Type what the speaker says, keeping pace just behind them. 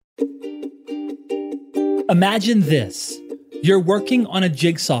Imagine this. You're working on a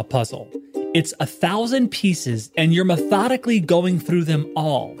jigsaw puzzle. It's 1,000 pieces and you're methodically going through them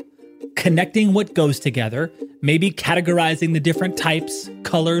all, connecting what goes together, maybe categorizing the different types,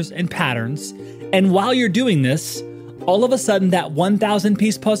 colors, and patterns. And while you're doing this, all of a sudden that 1,000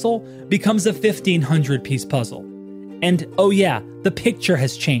 piece puzzle becomes a 1,500 piece puzzle. And oh yeah, the picture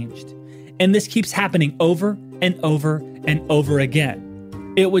has changed. And this keeps happening over and over and over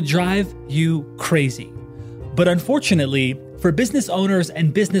again. It would drive you crazy. But unfortunately, for business owners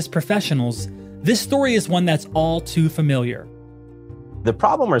and business professionals, this story is one that's all too familiar. The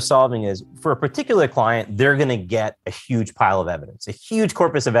problem we're solving is, for a particular client, they're going to get a huge pile of evidence, a huge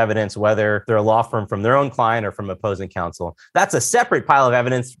corpus of evidence, whether they're a law firm from their own client or from opposing counsel. That's a separate pile of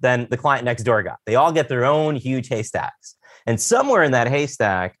evidence than the client next door got. They all get their own huge haystacks. And somewhere in that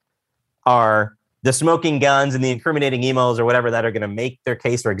haystack are the smoking guns and the incriminating emails or whatever that are going to make their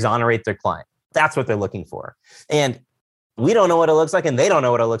case or exonerate their client. That's what they're looking for. And we don't know what it looks like, and they don't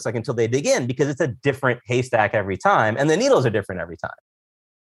know what it looks like until they dig in, because it's a different haystack every time, and the needles are different every time.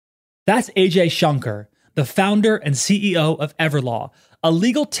 That's Ajay Shankar, the founder and CEO of Everlaw, a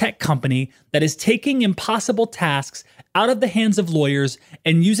legal tech company that is taking impossible tasks out of the hands of lawyers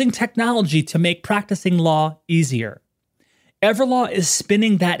and using technology to make practicing law easier. Everlaw is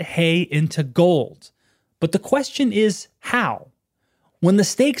spinning that hay into gold. But the question is, how? When the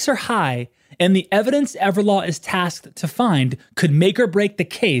stakes are high and the evidence Everlaw is tasked to find could make or break the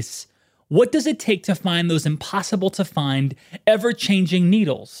case, what does it take to find those impossible to find, ever-changing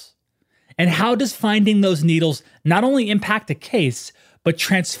needles? And how does finding those needles not only impact a case, but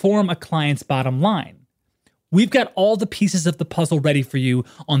transform a client's bottom line? We've got all the pieces of the puzzle ready for you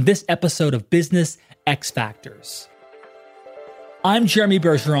on this episode of Business X Factors. I'm Jeremy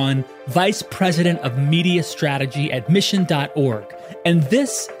Bergeron, Vice President of Media Strategy at Mission.org, and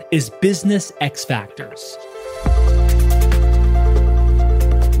this is Business X Factors.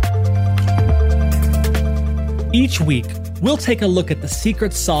 Each week, we'll take a look at the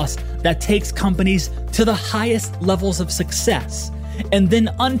secret sauce that takes companies to the highest levels of success, and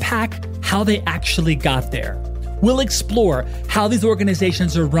then unpack how they actually got there. We'll explore how these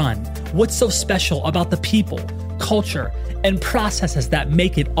organizations are run, what's so special about the people, culture, and processes that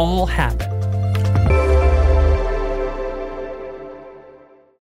make it all happen.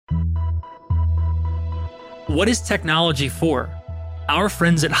 What is technology for? Our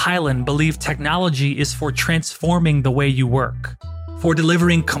friends at Hyland believe technology is for transforming the way you work, for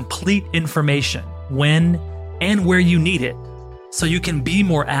delivering complete information when and where you need it, so you can be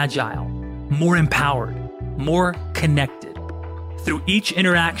more agile, more empowered, more connected. Through each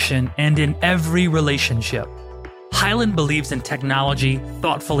interaction and in every relationship, Hyland believes in technology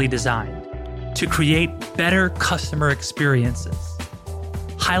thoughtfully designed to create better customer experiences.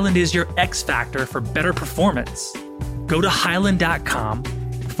 Hyland is your X factor for better performance. Go to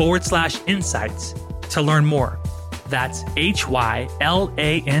hyland.com/insights to learn more. That's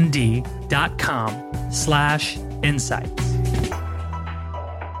hyland.com/insights.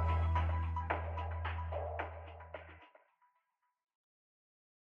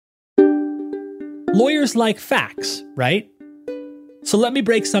 Lawyers like facts, right? So let me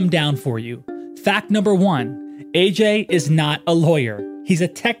break some down for you. Fact number 1, AJ is not a lawyer. He's a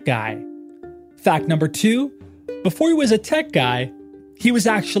tech guy. Fact number 2, before he was a tech guy, he was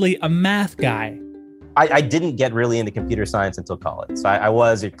actually a math guy. I didn't get really into computer science until college. So I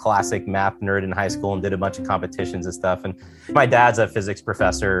was a classic math nerd in high school and did a bunch of competitions and stuff. And my dad's a physics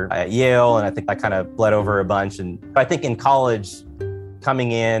professor at Yale, and I think I kind of bled over a bunch. And I think in college,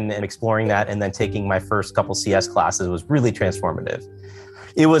 coming in and exploring that and then taking my first couple CS classes was really transformative.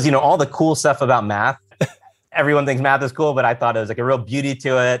 It was, all the cool stuff about math. Everyone thinks math is cool, but I thought it was like a real beauty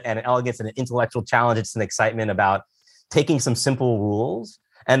to it and an elegance and an intellectual challenge. It's an excitement about taking some simple rules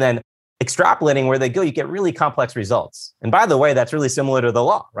and then extrapolating where they go. You get really complex results. And by the way, that's really similar to the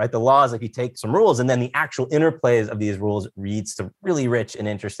law, right? The law is like you take some rules and then the actual interplays of these rules leads to really rich and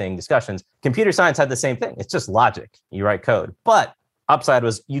interesting discussions. Computer science had the same thing. It's just logic. You write code. But upside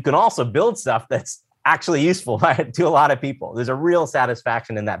was you can also build stuff that's actually useful, right, to a lot of people. There's a real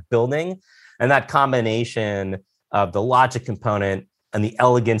satisfaction in that building, and that combination of the logic component and the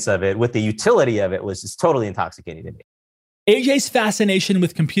elegance of it with the utility of it was just totally intoxicating to me. AJ's fascination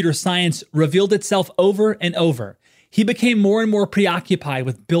with computer science revealed itself over and over. He became more and more preoccupied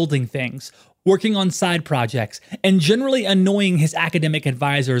with building things, working on side projects, and generally annoying his academic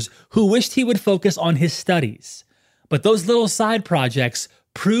advisors who wished he would focus on his studies. But those little side projects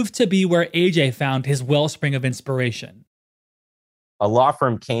proved to be where AJ found his wellspring of inspiration. A law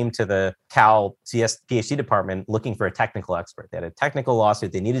firm came to the Cal CS PhD department looking for a technical expert. They had a technical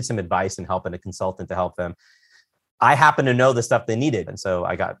lawsuit. They needed some advice and help and a consultant to help them. I happened to know the stuff they needed. And so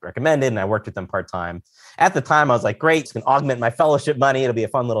I got recommended and I worked with them part-time. At the time, I was like, great, it's going to augment my fellowship money. It'll be a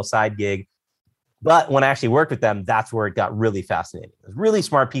fun little side gig. But when I actually worked with them, that's where it got really fascinating. It was really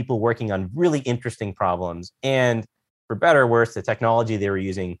smart people working on really interesting problems. And for better or worse, the technology they were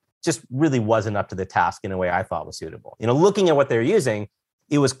using just really wasn't up to the task in a way I thought was suitable. Looking at what they're using,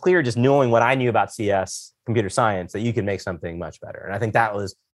 it was clear just knowing what I knew about CS, computer science, that you could make something much better. And I think that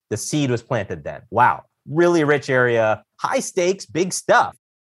was, the seed was planted then. Wow, really rich area, high stakes, big stuff.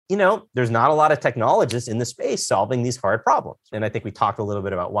 There's not a lot of technologists in the space solving these hard problems. And I think we talked a little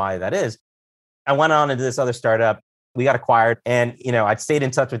bit about why that is. I went on into this other startup. We got acquired. And, I'd stayed in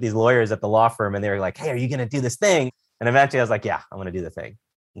touch with these lawyers at the law firm. And they were like, hey, are you going to do this thing? And eventually I was like, yeah, I'm going to do the thing.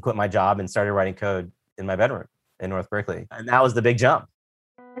 And quit my job and started writing code in my bedroom in North Berkeley. And that was the big jump.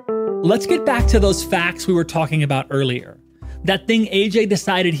 Let's get back to those facts we were talking about earlier. That thing AJ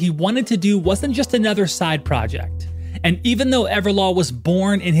decided he wanted to do wasn't just another side project. And even though Everlaw was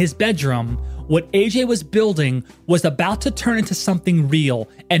born in his bedroom, what AJ was building was about to turn into something real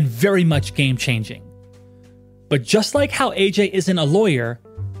and very much game-changing. But just like how AJ isn't a lawyer,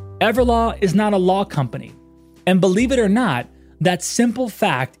 Everlaw is not a law company. And believe it or not, that simple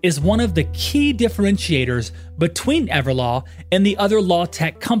fact is one of the key differentiators between Everlaw and the other law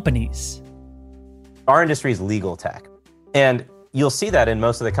tech companies. Our industry is legal tech. And you'll see that in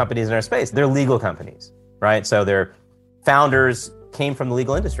most of the companies in our space. They're legal companies, right? So their founders came from the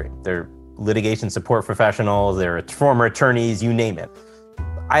legal industry. They're litigation support professionals, they're former attorneys, you name it.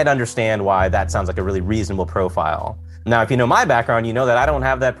 I'd understand why that sounds like a really reasonable profile. Now, if you know my background, you know that I don't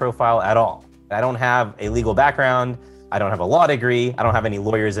have that profile at all. I don't have a legal background. I don't have a law degree. I don't have any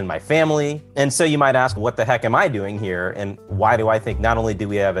lawyers in my family. And so you might ask, what the heck am I doing here? And why do I think not only do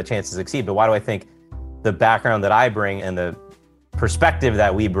we have a chance to succeed, but why do I think the background that I bring and the perspective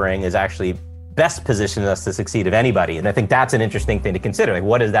that we bring is actually best positioned us to succeed of anybody? And I think that's an interesting thing to consider. Like,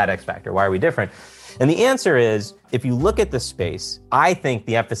 what is that X factor? Why are we different? And the answer is, if you look at the space, I think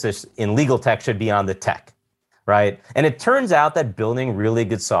the emphasis in legal tech should be on the tech. Right? And it turns out that building really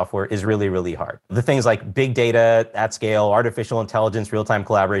good software is really, really hard. The things like big data at scale, artificial intelligence, real-time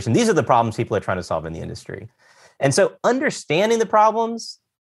collaboration, these are the problems people are trying to solve in the industry. And so understanding the problems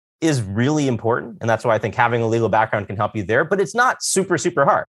is really important. And that's why I think having a legal background can help you there, but it's not super, super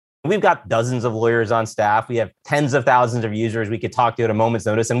hard. We've got dozens of lawyers on staff. We have tens of thousands of users we could talk to at a moment's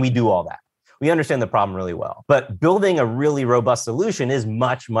notice, and we do all that. We understand the problem really well. But building a really robust solution is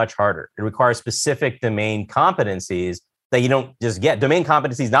much, much harder. It requires specific domain competencies that you don't just get. Domain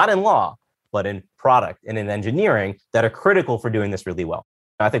competencies, not in law, but in product and in engineering, that are critical for doing this really well.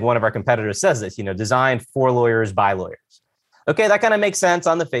 I think one of our competitors says this, designed for lawyers by lawyers. Okay, that kind of makes sense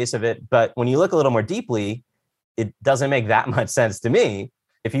on the face of it. But when you look a little more deeply, it doesn't make that much sense to me.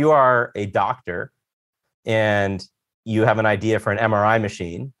 If you are a doctor and you have an idea for an MRI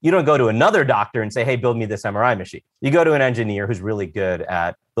machine, you don't go to another doctor and say, hey, build me this MRI machine. You go to an engineer who's really good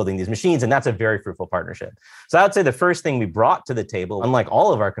at building these machines, and that's a very fruitful partnership. So I would say the first thing we brought to the table, unlike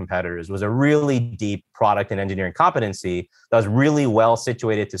all of our competitors, was a really deep product and engineering competency that was really well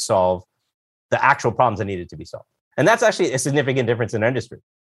situated to solve the actual problems that needed to be solved. And that's actually a significant difference in our industry.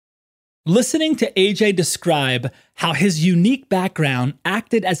 Listening to AJ describe how his unique background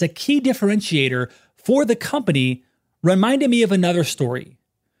acted as a key differentiator for the company reminded me of another story.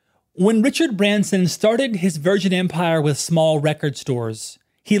 When Richard Branson started his Virgin Empire with small record stores,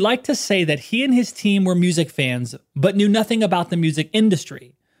 he liked to say that he and his team were music fans, but knew nothing about the music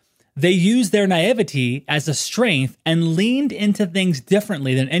industry. They used their naivety as a strength and leaned into things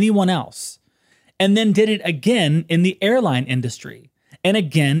differently than anyone else, and then did it again in the airline industry, and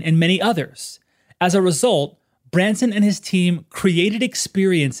again in many others. As a result, Branson and his team created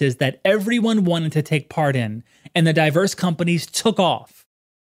experiences that everyone wanted to take part in, and the diverse companies took off.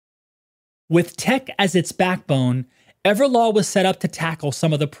 With tech as its backbone, Everlaw was set up to tackle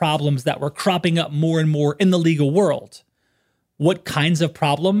some of the problems that were cropping up more and more in the legal world. What kinds of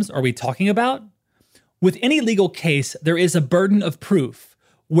problems are we talking about? With any legal case, there is a burden of proof.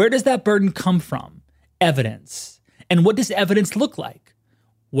 Where does that burden come from? Evidence. And what does evidence look like?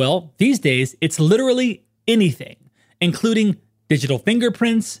 Well, these days, it's literally anything, including digital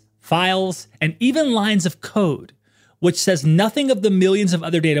fingerprints, files, and even lines of code, which says nothing of the millions of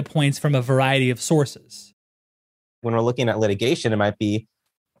other data points from a variety of sources. When we're looking at litigation, it might be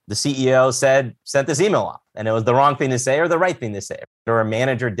the CEO sent this email off, and it was the wrong thing to say or the right thing to say. Or a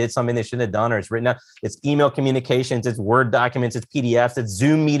manager did something they shouldn't have done, or it's written out. It's email communications, it's Word documents, it's PDFs, it's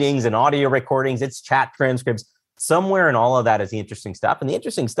Zoom meetings and audio recordings, it's chat transcripts. Somewhere in all of that is the interesting stuff. And the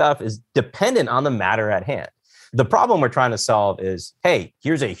interesting stuff is dependent on the matter at hand. The problem we're trying to solve is, hey,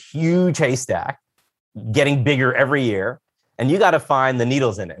 here's a huge haystack getting bigger every year, and you got to find the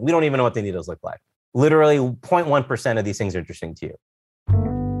needles in it. We don't even know what the needles look like. Literally 0.1% of these things are interesting to you.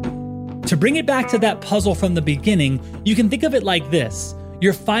 To bring it back to that puzzle from the beginning, you can think of it like this.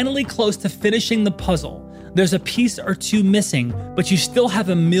 You're finally close to finishing the puzzle. There's a piece or two missing, but you still have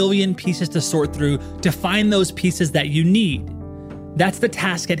a million pieces to sort through to find those pieces that you need. That's the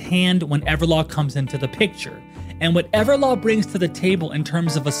task at hand when Everlaw comes into the picture. And what Everlaw brings to the table in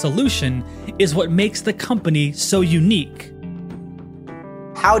terms of a solution is what makes the company so unique.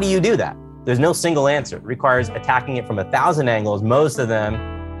 How do you do that? There's no single answer. It requires attacking it from 1,000 angles, most of them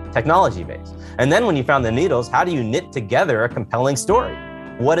technology-based. And then when you found the needles, how do you knit together a compelling story?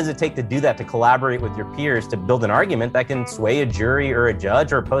 What does it take to do that, to collaborate with your peers, to build an argument that can sway a jury or a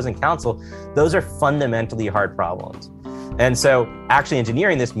judge or opposing counsel? Those are fundamentally hard problems. And so actually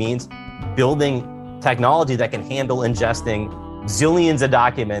engineering this means building technology that can handle ingesting zillions of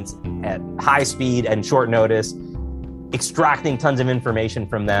documents at high speed and short notice, extracting tons of information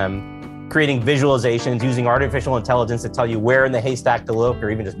from them, creating visualizations, using artificial intelligence to tell you where in the haystack to look, or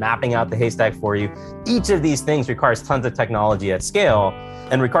even just mapping out the haystack for you. Each of these things requires tons of technology at scale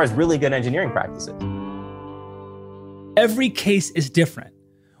and requires really good engineering practices. Every case is different,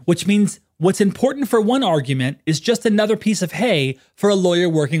 which means what's important for one argument is just another piece of hay for a lawyer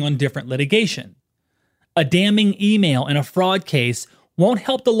working on different litigation. A damning email in a fraud case won't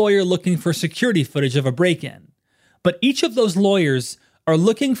help the lawyer looking for security footage of a break-in. But each of those lawyers are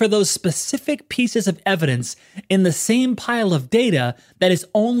looking for those specific pieces of evidence in the same pile of data that is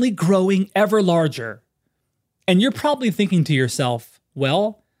only growing ever larger. And you're probably thinking to yourself,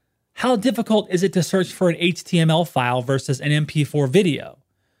 well, how difficult is it to search for an HTML file versus an MP4 video?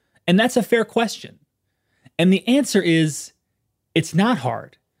 And that's a fair question. And the answer is, it's not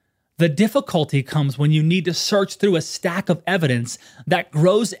hard. The difficulty comes when you need to search through a stack of evidence that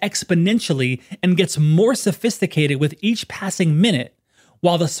grows exponentially and gets more sophisticated with each passing minute,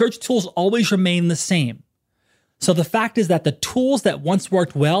 while the search tools always remain the same. So the fact is that the tools that once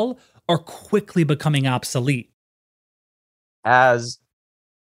worked well are quickly becoming obsolete. As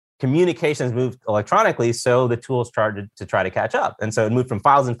communications moved electronically, so the tools started to try to catch up. And so it moved from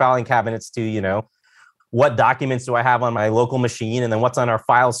files and filing cabinets to, what documents do I have on my local machine, and then what's on our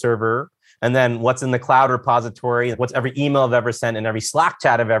file server, and then what's in the cloud repository, what's every email I've ever sent, and every Slack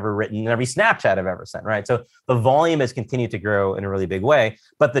chat I've ever written, and every Snapchat I've ever sent, right? So the volume has continued to grow in a really big way,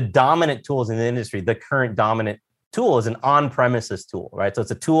 but the dominant tools in the industry, the current dominant tool is an on-premises tool, right? So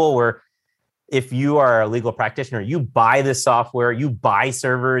it's a tool where if you are a legal practitioner, you buy this software, you buy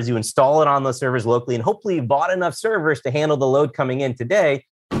servers, you install it on those servers locally, and hopefully you bought enough servers to handle the load coming in today.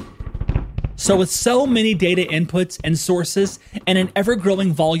 So with so many data inputs and sources and an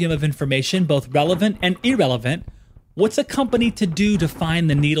ever-growing volume of information, both relevant and irrelevant, what's a company to do to find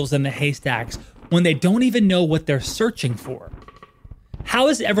the needles in the haystacks when they don't even know what they're searching for? How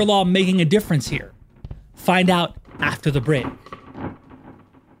is Everlaw making a difference here? Find out after the break.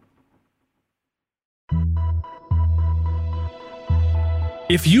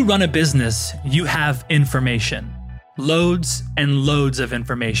 If you run a business, you have information. Loads and loads of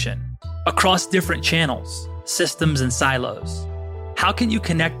information. Across different channels, systems, and silos. How can you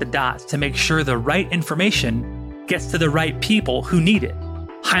connect the dots to make sure the right information gets to the right people who need it?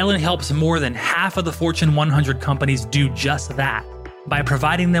 Hyland helps more than half of the Fortune 100 companies do just that by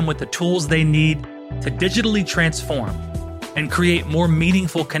providing them with the tools they need to digitally transform and create more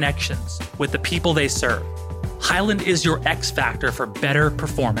meaningful connections with the people they serve. Hyland is your X factor for better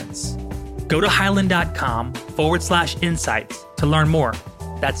performance. Go to hyland.com/insights to learn more.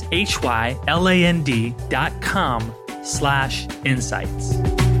 That's hyland.com/insights.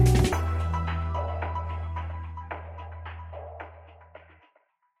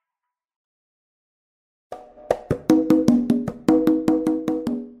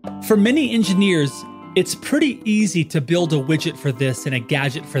 For many engineers, it's pretty easy to build a widget for this and a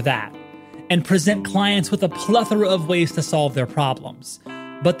gadget for that, and present clients with a plethora of ways to solve their problems.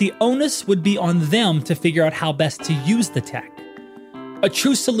 But the onus would be on them to figure out how best to use the tech. A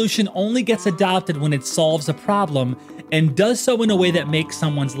true solution only gets adopted when it solves a problem and does so in a way that makes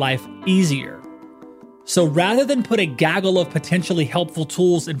someone's life easier. So rather than put a gaggle of potentially helpful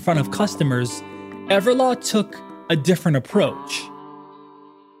tools in front of customers, Everlaw took a different approach.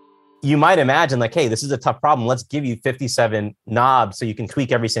 You might imagine like, hey, this is a tough problem. Let's give you 57 knobs so you can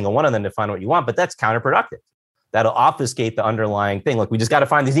tweak every single one of them to find what you want. But that's counterproductive. That'll obfuscate the underlying thing. Like, we just got to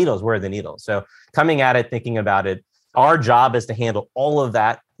find these needles. Where are the needles? So coming at it, thinking about it Our job is to handle all of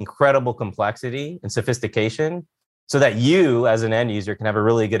that incredible complexity and sophistication so that you as an end user can have a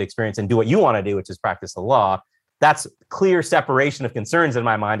really good experience and do what you want to do, which is practice the law. That's clear separation of concerns in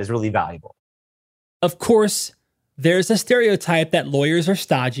my mind is really valuable. Of course, there's a stereotype that lawyers are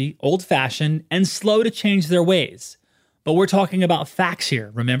stodgy, old-fashioned, and slow to change their ways. But we're talking about facts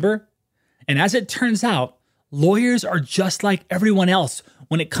here, remember? And as it turns out, lawyers are just like everyone else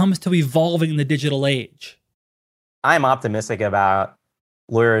when it comes to evolving in the digital age. I'm optimistic about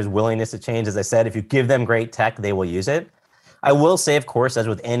lawyers' willingness to change. As I said, if you give them great tech, they will use it. I will say, of course, as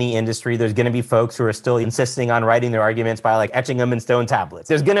with any industry, there's going to be folks who are still insisting on writing their arguments by like etching them in stone tablets.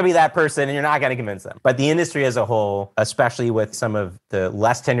 There's going to be that person and you're not going to convince them. But the industry as a whole, especially with some of the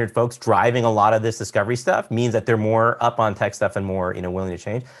less tenured folks driving a lot of this discovery stuff, means that they're more up on tech stuff and more, willing to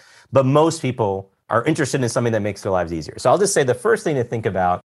change. But most people are interested in something that makes their lives easier. So I'll just say the first thing to think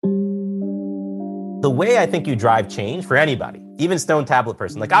about, the way I think you drive change for anybody, even stone tablet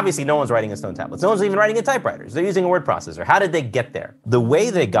person, like obviously no one's writing a stone tablet. No one's even writing in typewriters. They're using a word processor. How did they get there? The way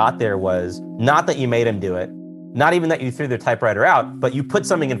they got there was not that you made them do it, not even that you threw their typewriter out, but you put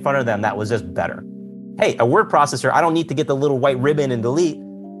something in front of them that was just better. Hey, a word processor, I don't need to get the little white ribbon and delete.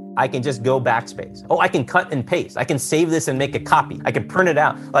 I can just go backspace. Oh, I can cut and paste. I can save this and make a copy. I can print it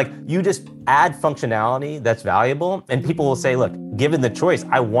out. Like you just add functionality that's valuable and people will say, look, given the choice,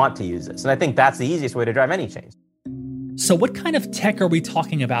 I want to use this. And I think that's the easiest way to drive any change. So what kind of tech are we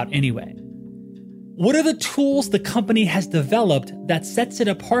talking about anyway? What are the tools the company has developed that sets it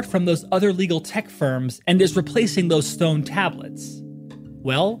apart from those other legal tech firms and is replacing those stone tablets?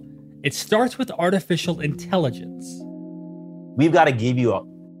 Well, it starts with artificial intelligence. We've got to give you a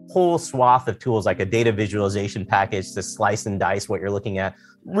whole swath of tools like a data visualization package to slice and dice what you're looking at,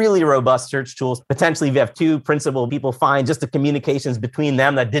 really robust search tools. Potentially, if you have two principal people, find just the communications between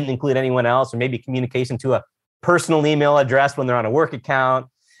them that didn't include anyone else, or maybe communication to a personal email address when they're on a work account,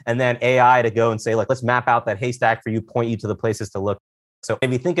 and then AI to go and say, like, let's map out that haystack for you, point you to the places to look. So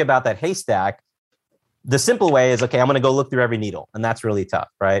if you think about that haystack, the simple way is, okay, I'm going to go look through every needle. And that's really tough,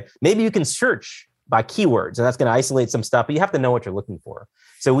 right? Maybe you can search by keywords, and that's going to isolate some stuff, but you have to know what you're looking for.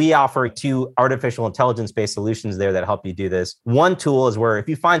 So we offer 2 artificial intelligence-based solutions there that help you do this. One tool is where if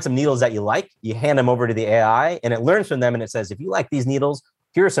you find some needles that you like, you hand them over to the AI, and it learns from them, and it says, if you like these needles,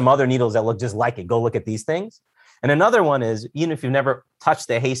 here are some other needles that look just like it. Go look at these things. And another one is, even if you've never touched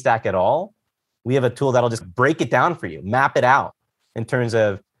the haystack at all, we have a tool that'll just break it down for you, map it out in terms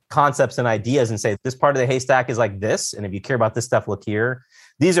of concepts and ideas and say, this part of the haystack is like this. And if you care about this stuff, look here.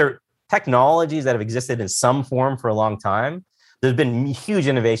 These are technologies that have existed in some form for a long time. There's been huge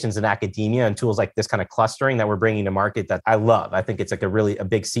innovations in academia and tools like this kind of clustering that we're bringing to market that I love. I think it's like a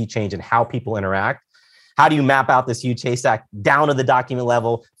big sea change in how people interact. How do you map out this huge haystack down to the document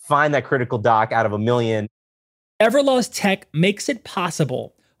level, find that critical doc out of a million? Everlaw's tech makes it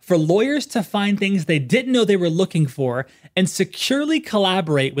possible for lawyers to find things they didn't know they were looking for and securely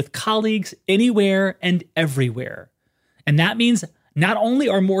collaborate with colleagues anywhere and everywhere. And that means not only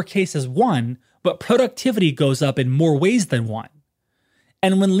are more cases won, but productivity goes up in more ways than one.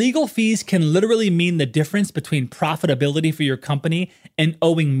 And when legal fees can literally mean the difference between profitability for your company and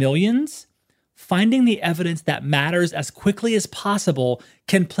owing millions, finding the evidence that matters as quickly as possible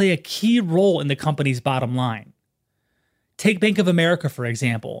can play a key role in the company's bottom line. Take Bank of America, for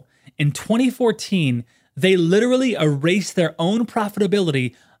example. In 2014, they literally erased their own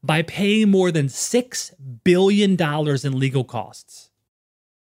profitability by paying more than $6 billion in legal costs.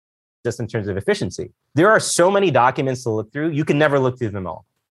 Just in terms of efficiency, there are so many documents to look through, you can never look through them all.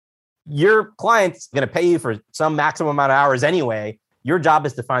 Your client's going to pay you for some maximum amount of hours anyway. Your job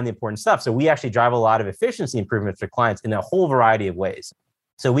is to find the important stuff. So we actually drive a lot of efficiency improvements for clients in a whole variety of ways.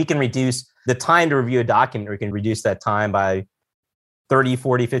 So we can reduce the time to review a document, or we can reduce that time by 30,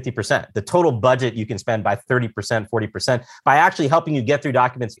 40, 50%. The total budget you can spend by 30%, 40% by actually helping you get through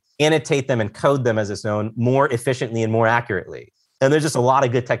documents, annotate them and code them as its own more efficiently and more accurately. And there's just a lot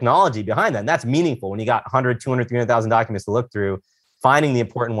of good technology behind that. And that's meaningful when you got 100, 200, 300,000 documents to look through. Finding the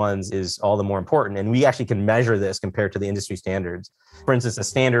important ones is all the more important. And we actually can measure this compared to the industry standards. For instance, a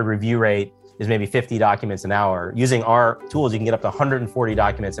standard review rate is maybe 50 documents an hour. Using our tools, you can get up to 140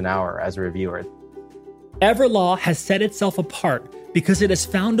 documents an hour as a reviewer. Everlaw has set itself apart because it has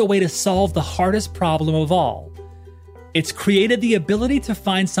found a way to solve the hardest problem of all. It's created the ability to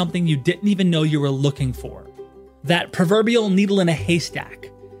find something you didn't even know you were looking for. That proverbial needle in a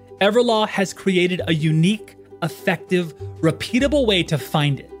haystack. Everlaw has created a unique, effective, repeatable way to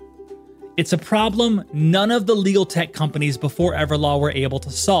find it. It's a problem none of the legal tech companies before Everlaw were able to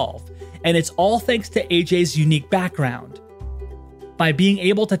solve, and it's all thanks to AJ's unique background. by being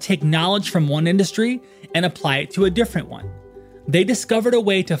able to take knowledge from one industry and apply it to a different one. They discovered a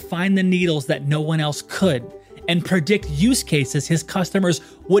way to find the needles that no one else could and predict use cases his customers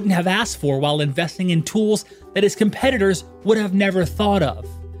wouldn't have asked for while investing in tools that his competitors would have never thought of.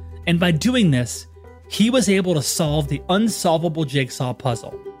 And by doing this, he was able to solve the unsolvable jigsaw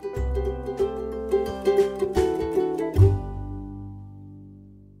puzzle.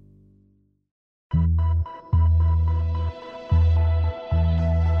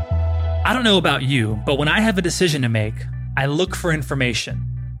 I don't know about you, but when I have a decision to make, I look for information.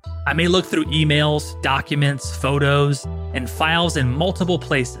 I may look through emails, documents, photos, and files in multiple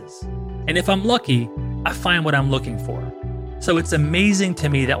places. And if I'm lucky, I find what I'm looking for. So it's amazing to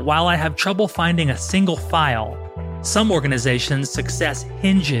me that while I have trouble finding a single file, some organizations' success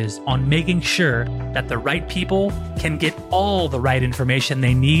hinges on making sure that the right people can get all the right information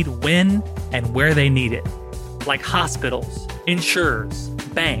they need when and where they need it. Like hospitals, insurers,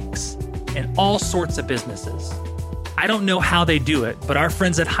 banks, and all sorts of businesses. I don't know how they do it, but our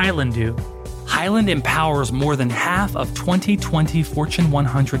friends at Hyland do. Hyland empowers more than half of 2020 Fortune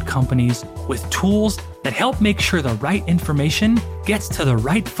 100 companies with tools that help make sure the right information gets to the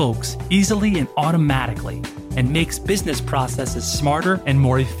right folks easily and automatically, and makes business processes smarter and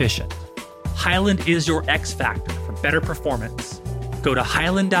more efficient. Hyland is your X factor for better performance. Go to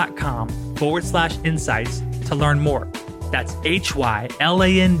hyland.com/insights to learn more. That's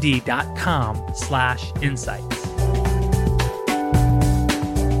hyland.com/insights.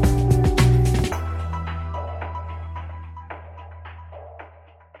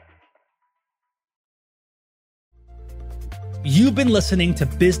 You've been listening to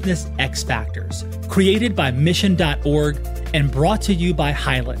Business X Factors, created by Mission.org and brought to you by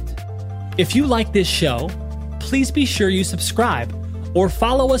Hyland. If you like this show, please be sure you subscribe or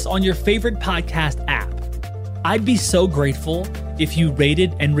follow us on your favorite podcast app. I'd be so grateful if you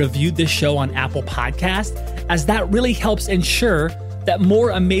rated and reviewed this show on Apple Podcasts, as that really helps ensure that more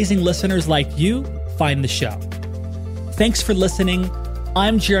amazing listeners like you find the show. Thanks for listening.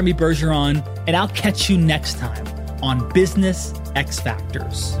 I'm Jeremy Bergeron, and I'll catch you next time on Business X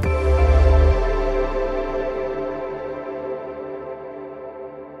Factors.